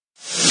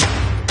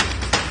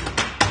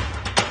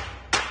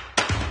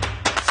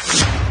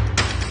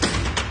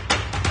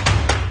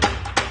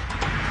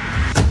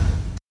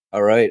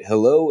All right.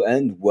 Hello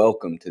and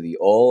welcome to the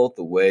All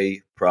the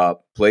Way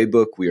Prop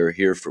Playbook. We are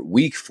here for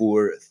week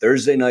 4,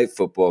 Thursday night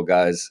football,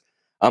 guys.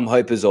 I'm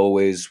hype as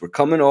always. We're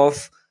coming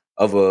off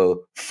of a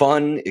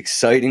fun,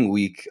 exciting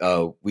week.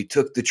 We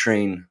took the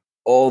train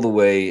all the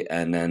way,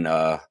 and then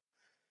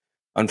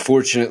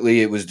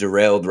unfortunately it was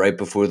derailed right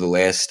before the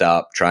last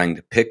stop trying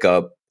to pick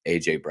up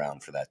A.J. Brown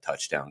for that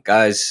touchdown.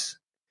 Guys,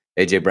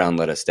 A.J. Brown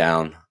let us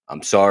down.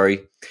 I'm sorry.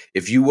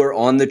 If you were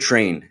on the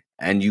train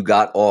and you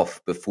got off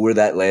before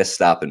that last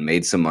stop and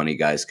made some money,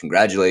 guys,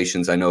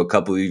 congratulations. I know a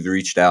couple of you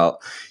reached out.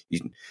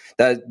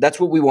 That's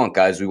what we want,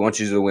 guys. We want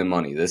you to win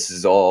money. This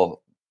is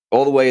all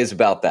the way is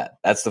about that.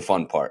 That's the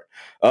fun part.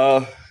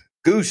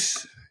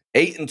 Goose,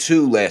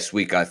 8-2 last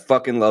week. I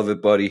fucking love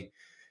it, buddy.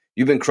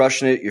 You've been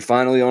crushing it. You're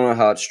finally on a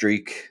hot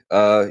streak.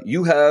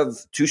 You have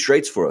 2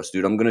 straights for us,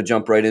 dude. I'm going to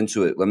jump right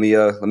into it. Let me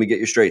get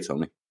your straights,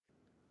 homie.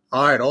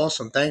 All right,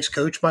 awesome. Thanks,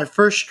 Coach. My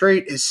first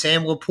straight is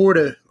Sam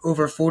Laporta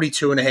over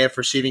 42.5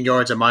 receiving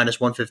yards at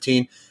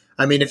 -115.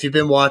 I mean, if you've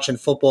been watching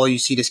football, you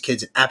see this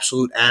kid's an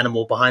absolute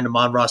animal behind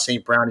Amon-Ra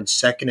St. Brown in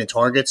second in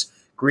targets.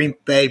 Green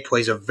Bay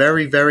plays a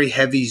very, very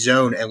heavy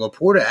zone, and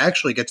Laporta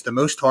actually gets the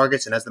most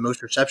targets and has the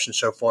most receptions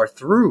so far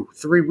through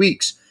 3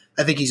 weeks.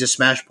 I think he's a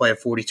smash play at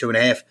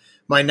 42.5.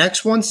 My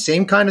next one,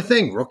 same kind of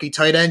thing. Rookie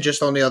tight end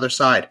just on the other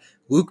side.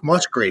 Luke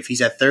Musgrave, he's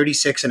at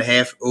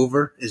 36.5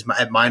 over, is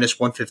at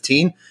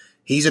 -115.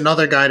 He's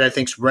another guy that I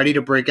think's ready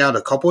to break out.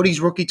 A couple of these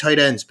rookie tight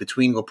ends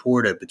between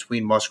Laporta,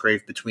 between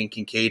Musgrave, between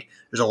Kincaid.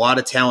 There's a lot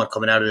of talent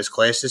coming out of this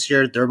class this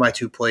year. They're my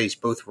 2 plays,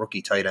 both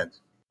rookie tight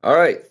ends. All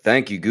right.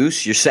 Thank you,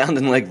 Goose. You're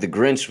sounding like the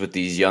Grinch with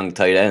these young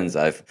tight ends.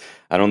 I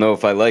don't know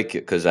if I like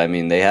it because, I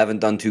mean, they haven't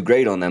done too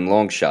great on them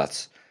long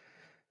shots.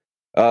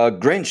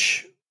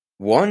 Grinch,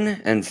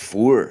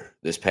 1-4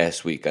 this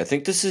past week. I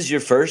think this is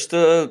your first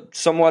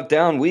somewhat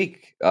down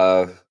week.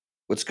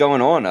 What's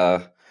going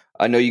on?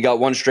 I know you got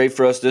 1 straight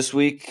for us this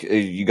week.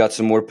 You got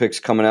some more picks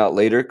coming out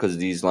later because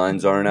these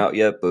lines aren't out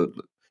yet. But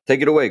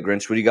take it away,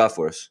 Grinch. What do you got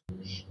for us?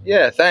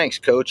 Yeah, thanks,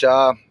 Coach.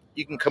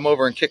 You can come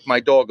over and kick my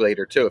dog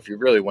later, too, if you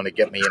really want to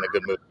get me in a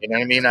good mood. You know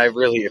what I mean? I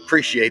really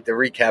appreciate the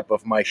recap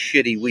of my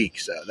shitty week.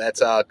 So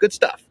that's good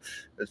stuff.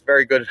 It's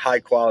very good,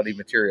 high-quality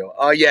material.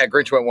 Yeah,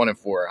 Grinch went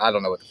 1-4. I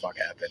don't know what the fuck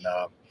happened.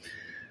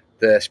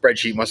 The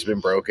spreadsheet must have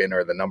been broken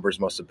or the numbers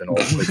must have been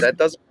old. But that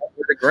doesn't happen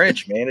with the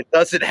Grinch, man. It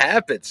doesn't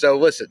happen. So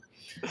listen.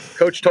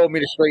 Coach told me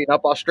to straighten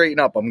up. I'll straighten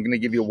up. I'm going to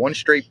give you 1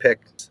 straight pick.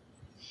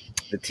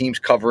 The team's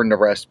covering the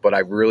rest, but I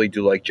really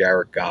do like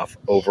Jared Goff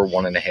over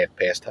 1.5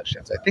 pass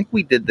touchdowns. I think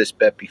we did this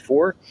bet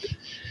before.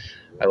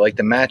 I like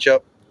the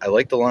matchup. I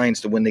like the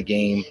Lions to win the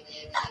game.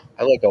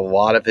 I like a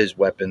lot of his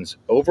weapons.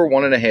 Over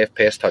 1.5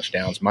 pass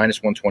touchdowns,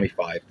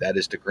 -125. That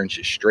is the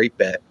Grinch's straight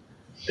bet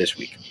this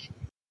week.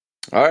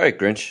 All right,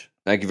 Grinch.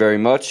 Thank you very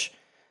much.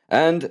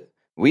 And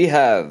we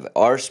have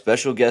our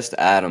special guest,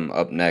 Adam,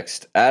 up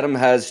next. Adam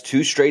has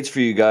 2 straights for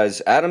you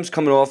guys. Adam's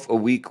coming off a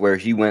week where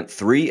he went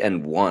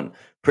 3-1.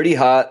 Pretty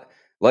hot.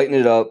 Lighten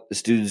it up.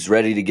 This dude's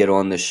ready to get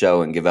on this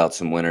show and give out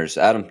some winners.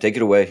 Adam, take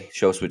it away.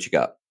 Show us what you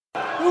got.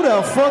 Who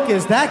the fuck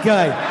is that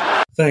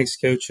guy? Thanks,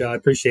 Coach. I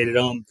appreciate it.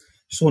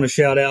 Just want to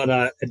shout out,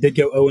 I did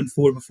go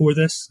 0-4 before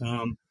this.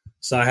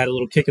 So I had a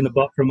little kick in the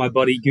butt from my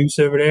buddy Goose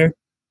over there.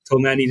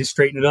 Told me I need to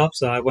straighten it up,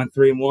 so I went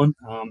 3-1.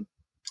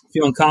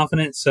 Feeling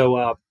confident,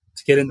 so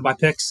to get into my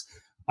picks,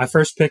 my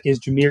first pick is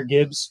Jahmyr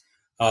Gibbs.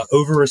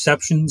 Over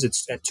receptions,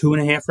 it's at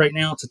 2.5 right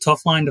now. It's a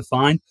tough line to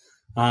find,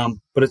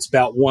 but it's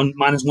about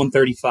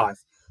 -135.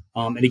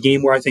 In a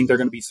game where I think they're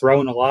going to be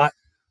throwing a lot,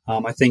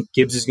 I think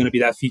Gibbs is going to be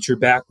that feature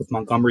back with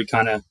Montgomery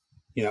kind of,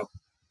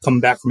 coming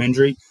back from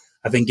injury.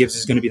 I think Gibbs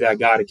is going to be that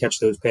guy to catch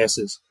those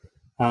passes.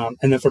 And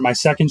then for my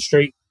second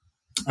straight,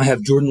 I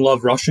have Jordan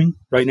Love rushing.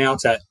 Right now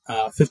it's at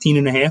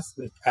 15.5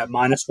 at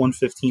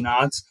 -115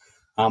 odds.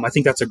 I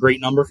think that's a great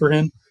number for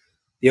him.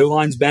 The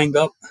O-line's banged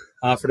up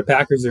for the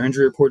Packers. Their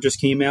injury report just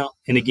came out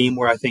in a game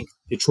where I think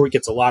Detroit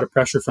gets a lot of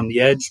pressure from the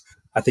edge.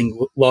 I think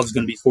Love's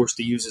going to be forced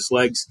to use his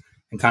legs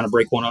and kind of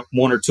break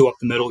one or two up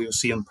the middle. You'll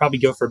see him probably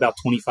go for about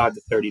 25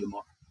 to 30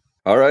 tomorrow.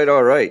 All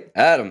right.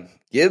 Adam,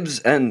 Gibbs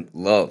and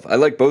Love. I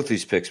like both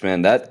these picks,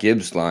 man. That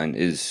Gibbs line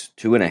is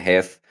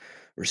 2.5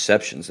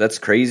 receptions. That's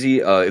crazy.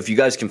 If you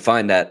guys can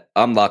find that,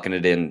 I'm locking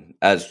it in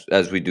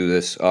as we do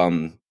this.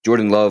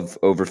 Jordan Love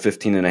over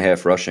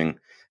 15.5 rushing.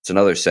 It's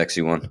another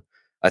sexy one.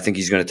 I think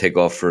he's going to take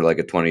off for like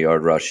a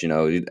 20-yard rush,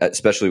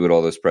 especially with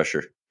all this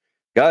pressure.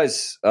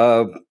 Guys,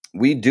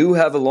 we do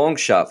have a long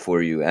shot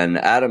for you, and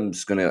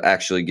Adam's going to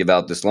actually give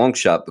out this long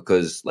shot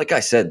because, like I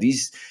said,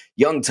 these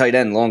young tight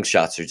end long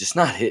shots are just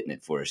not hitting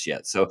it for us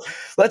yet. So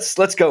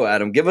let's go,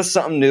 Adam. Give us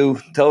something new.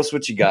 Tell us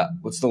what you got.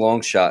 What's the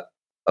long shot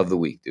of the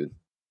week, dude?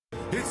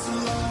 It's a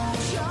long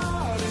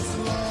shot, it's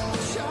a long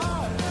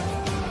shot.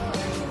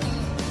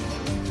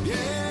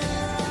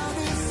 Yeah,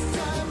 this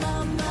time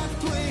I'm not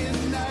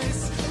playing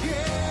nice.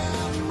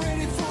 Yeah, I'm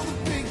ready for the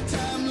big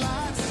time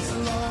lights. It's a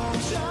long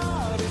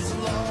shot, it's a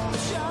long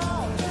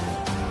shot.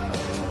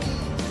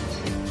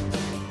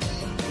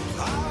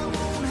 I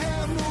won't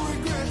have no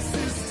regrets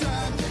this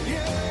time.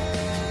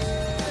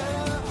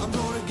 Yeah, I'm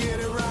gonna get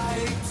it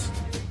right.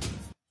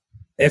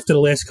 after the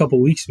last couple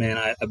of weeks, man,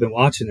 I've been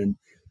watching, and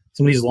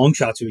some of these long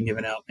shots we've been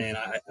giving out, man,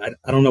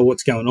 I don't know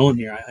what's going on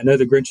here. I know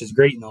the Grinch is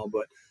great and all,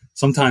 but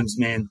sometimes,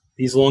 man,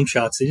 these long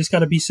shots, they just got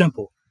to be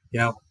simple.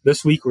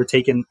 This week we're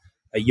taking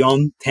a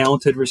young,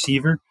 talented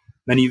receiver.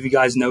 Many of you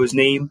guys know his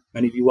name.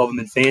 Many of you love him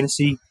in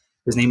fantasy.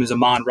 His name is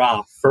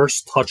Amon-Ra.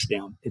 First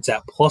touchdown. It's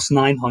at plus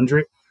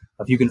 900.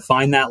 If you can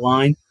find that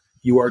line,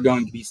 you are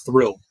going to be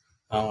thrilled.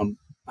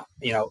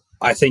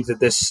 I think that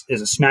this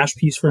is a smash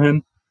piece for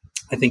him.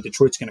 I think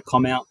Detroit's going to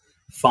come out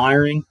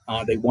firing.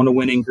 They want to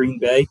win in Green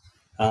Bay.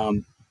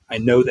 I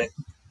know that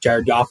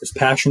Jared Goff is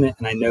passionate,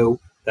 and I know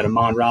that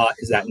Amon-Ra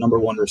is that number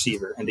one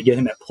receiver. And to get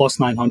him at plus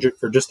 900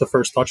 for just the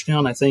first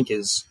touchdown, I think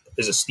is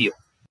a steal.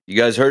 You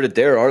guys heard it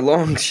there. Our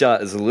long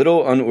shot is a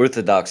little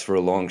unorthodox for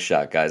a long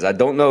shot, guys. I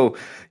don't know,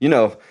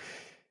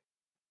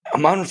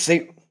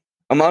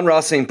 Amon-Ra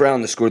St.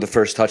 Brown to score the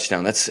first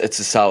touchdown. It's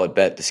a solid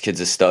bet. This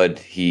kid's a stud.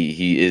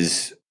 He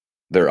is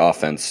their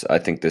offense. I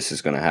think this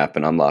is going to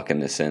happen. I'm locking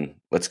this in.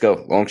 Let's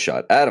go. Long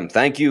shot. Adam,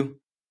 thank you.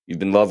 You've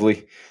been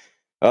lovely.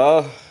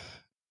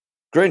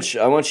 Grinch,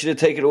 I want you to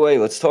take it away.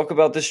 Let's talk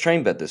about this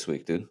train bet this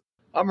week, dude.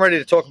 I'm ready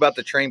to talk about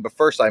the train, but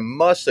first I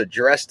must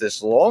address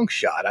this long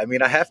shot. I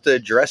mean, I have to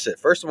address it.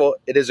 First of all,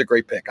 it is a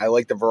great pick. I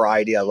like the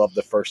variety. I love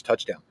the first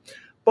touchdown.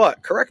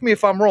 But correct me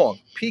if I'm wrong.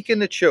 Pika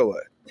Nachua,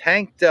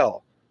 Tank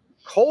Dell,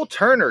 Cole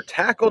Turner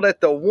tackled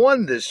at the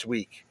 1 this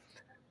week.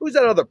 Who's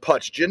that other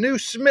putz? Janu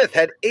Smith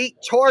had 8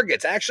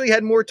 targets. Actually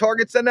had more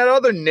targets than that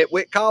other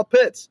nitwit, Kyle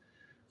Pitts.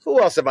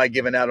 Who else have I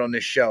given out on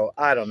this show?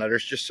 I don't know.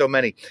 There's just so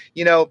many.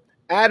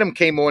 Adam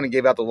came on and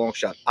gave out the long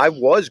shot. I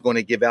was going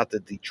to give out the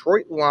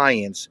Detroit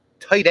Lions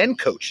tight end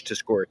coach to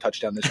score a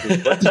touchdown this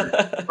week.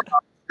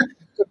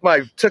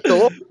 Took the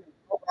long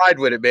ride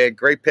with it, man.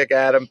 Great pick,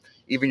 Adam.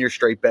 Even your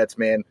straight bets,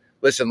 man.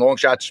 Listen, long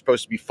shots are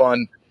supposed to be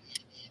fun.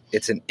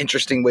 It's an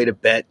interesting way to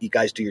bet. You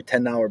guys do your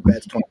 $10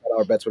 bets,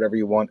 $25 bets, whatever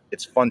you want.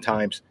 It's fun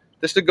times.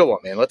 This is a good one,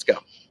 man. Let's go.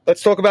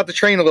 Let's talk about the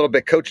train a little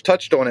bit. Coach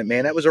touched on it,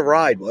 man. That was a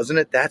ride, wasn't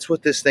it? That's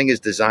what this thing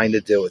is designed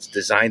to do. It's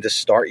designed to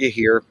start you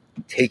here,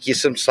 take you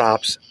some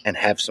stops, and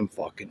have some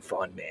fucking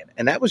fun, man.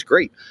 And that was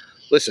great.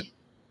 Listen,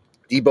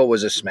 Debo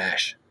was a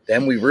smash.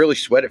 Then we really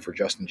sweat it for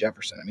Justin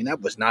Jefferson. I mean,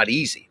 that was not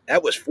easy.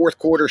 That was fourth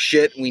quarter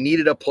shit. We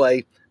needed a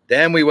play.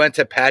 Then we went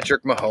to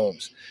Patrick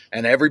Mahomes.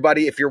 And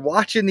everybody, if you're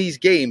watching these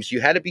games,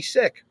 you had to be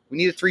sick. We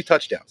needed 3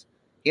 touchdowns.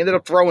 He ended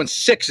up throwing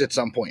 6 at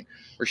some point.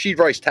 Rashid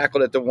Rice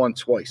tackled at the 1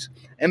 twice.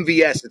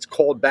 MVS, it's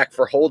called back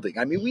for holding.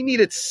 I mean, we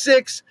needed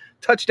 6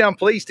 touchdown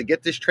plays to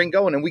get this train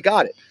going, and we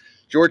got it.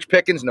 George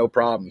Pickens, no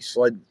problem. He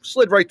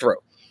slid right through.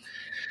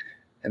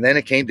 And then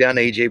it came down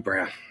to A.J.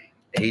 Brown.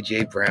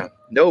 A.J. Brown.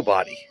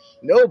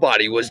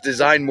 Nobody was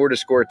designed more to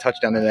score a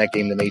touchdown in that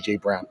game than A.J.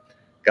 Brown.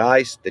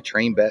 Guys, the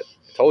train bet,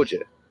 I told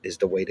you, is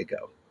the way to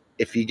go.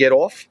 If you get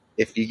off,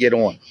 if you get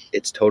on,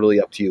 it's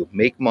totally up to you.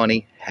 Make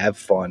money, have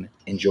fun,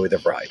 enjoy the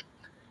ride.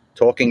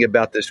 Talking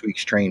about this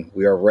week's train,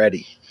 we are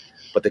ready,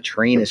 but the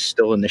train is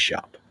still in the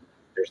shop.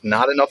 There's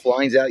not enough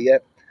lines out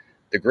yet.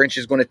 The Grinch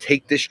is going to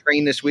take this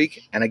train this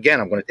week, and again,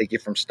 I'm going to take you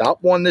from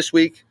stop 1 this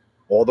week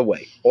all the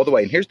way.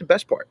 And here's the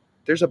best part.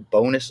 There's a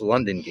bonus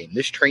London game.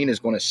 This train is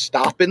going to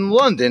stop in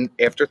London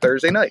after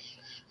Thursday night.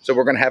 So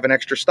we're going to have an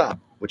extra stop,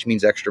 which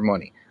means extra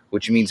money,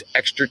 which means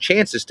extra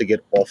chances to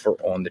get offer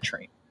on the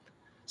train.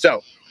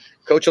 So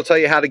Coach will tell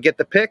you how to get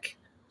the pick.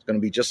 It's going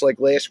to be just like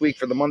last week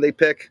for the Monday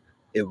pick.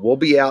 It will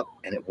be out,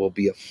 and it will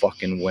be a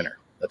fucking winner.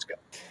 Let's go.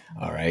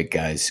 All right,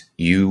 guys.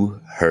 You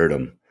heard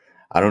him.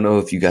 I don't know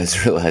if you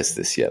guys realize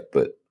this yet,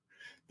 but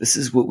this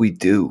is what we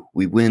do.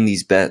 We win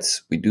these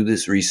bets. We do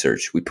this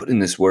research. We put in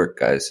this work,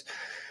 guys.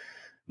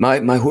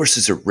 My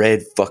horses are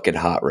red fucking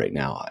hot right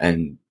now,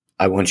 and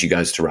I want you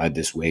guys to ride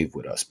this wave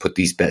with us. Put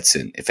these bets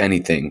in. If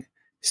anything,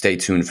 stay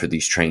tuned for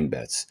these train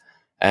bets.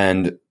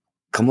 And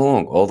come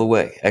along all the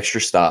way.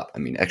 Extra stop.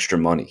 Extra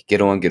money.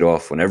 Get on, get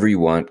off whenever you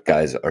want.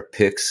 Guys, our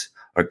picks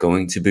are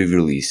going to be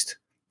released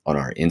on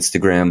our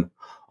Instagram,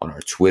 on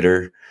our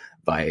Twitter,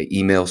 via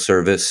email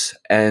service,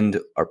 and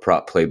our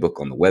prop playbook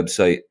on the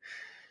website.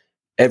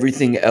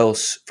 Everything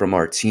else from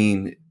our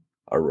team,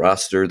 our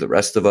roster, the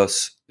rest of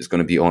us is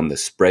going to be on the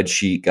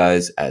spreadsheet,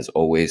 guys. As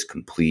always,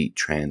 complete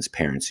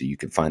transparency. You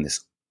can find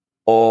this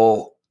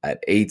all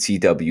at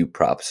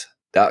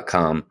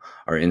atwprops.com.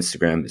 Our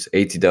Instagram is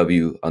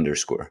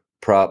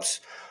atw_props.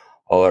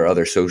 All our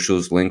other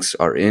socials links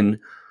are in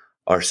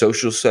our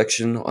social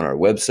section on our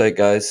website,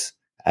 guys.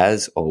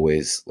 As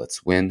always,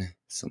 let's win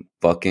some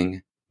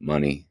fucking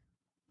money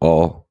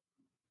all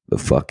the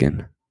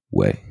fucking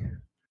way.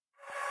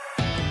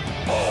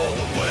 All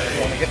the way.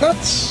 Wanna get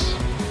nuts?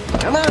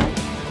 Come on.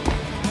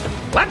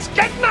 Let's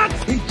get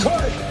nuts. He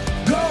could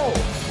go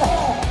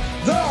all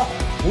the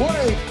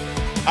way.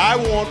 I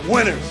want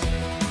winners.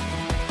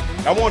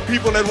 I want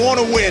people that want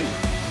to win.